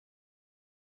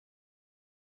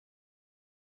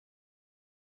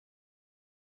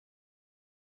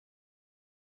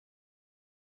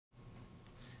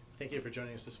Thank you for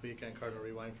joining us this week on Cardinal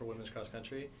Rewind for Women's Cross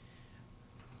Country.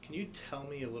 Can you tell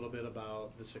me a little bit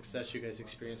about the success you guys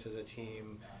experienced as a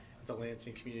team at the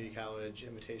Lansing Community College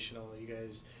Invitational? You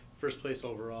guys first place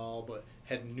overall, but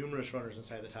had numerous runners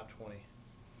inside the top 20.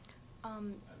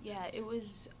 Yeah, it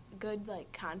was good,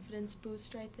 confidence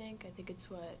booster, I think. I think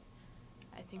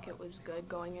it was good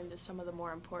going into some of the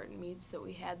more important meets that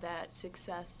we had that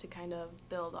success to kind of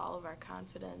build all of our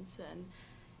confidence, and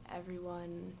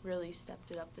everyone really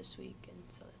stepped it up this week, and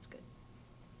so that's good.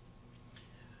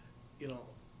 You know,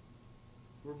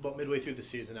 we're about midway through the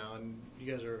season now, and you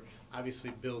guys are obviously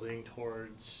building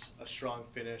towards a strong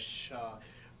finish,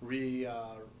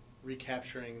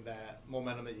 recapturing that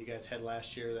momentum that you guys had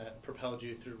last year that propelled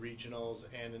you through regionals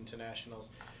and into nationals.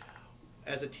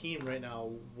 As a team right now,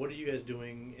 what are you guys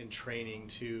doing in training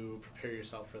to prepare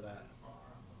yourself for that?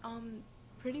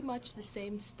 Pretty much the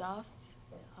same stuff,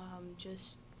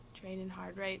 just training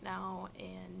hard right now,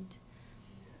 and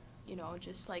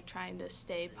just trying to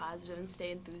stay positive and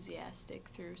stay enthusiastic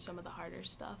through some of the harder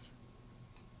stuff.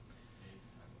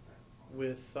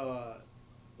 With the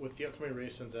upcoming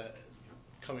races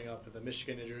coming up at the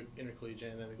Michigan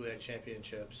Intercollegiate and then the GLIAC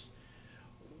Championships,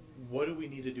 what do we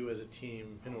need to do as a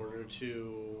team in order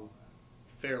to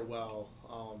fare well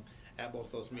at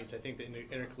both those meets? I think the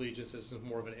intercollegiates is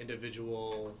more of an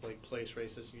individual place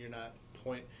races.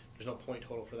 There's no point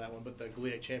total for that one, but the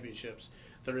GLIAC Championships,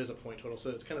 there is a point total, so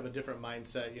it's kind of a different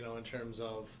mindset, in terms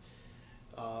of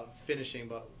finishing.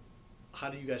 But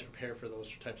how do you guys prepare for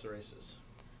those types of races?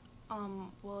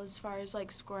 Well, as far as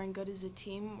scoring good as a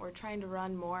team, we're trying to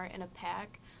run more in a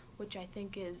pack, which I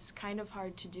think is kind of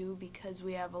hard to do because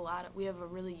we have a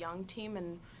really young team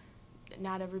and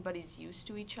not everybody's used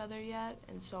to each other yet,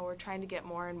 and so we're trying to get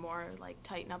more and more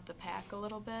tighten up the pack a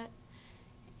little bit,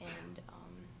 and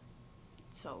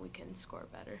so we can score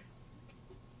better.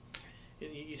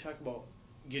 And you talk about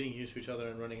getting used to each other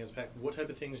and running as a pack. What type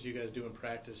of things do you guys do in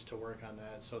practice to work on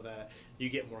that so that you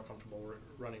get more comfortable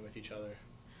running with each other?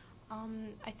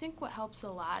 I think what helps a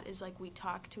lot is we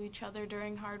talk to each other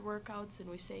during hard workouts, and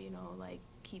we say,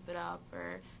 keep it up,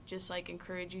 or just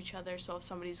encourage each other. So if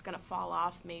somebody's gonna fall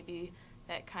off, maybe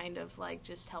that kind of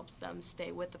just helps them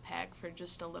stay with the pack for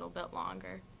just a little bit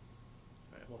longer.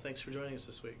 All right. Well, thanks for joining us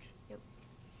this week.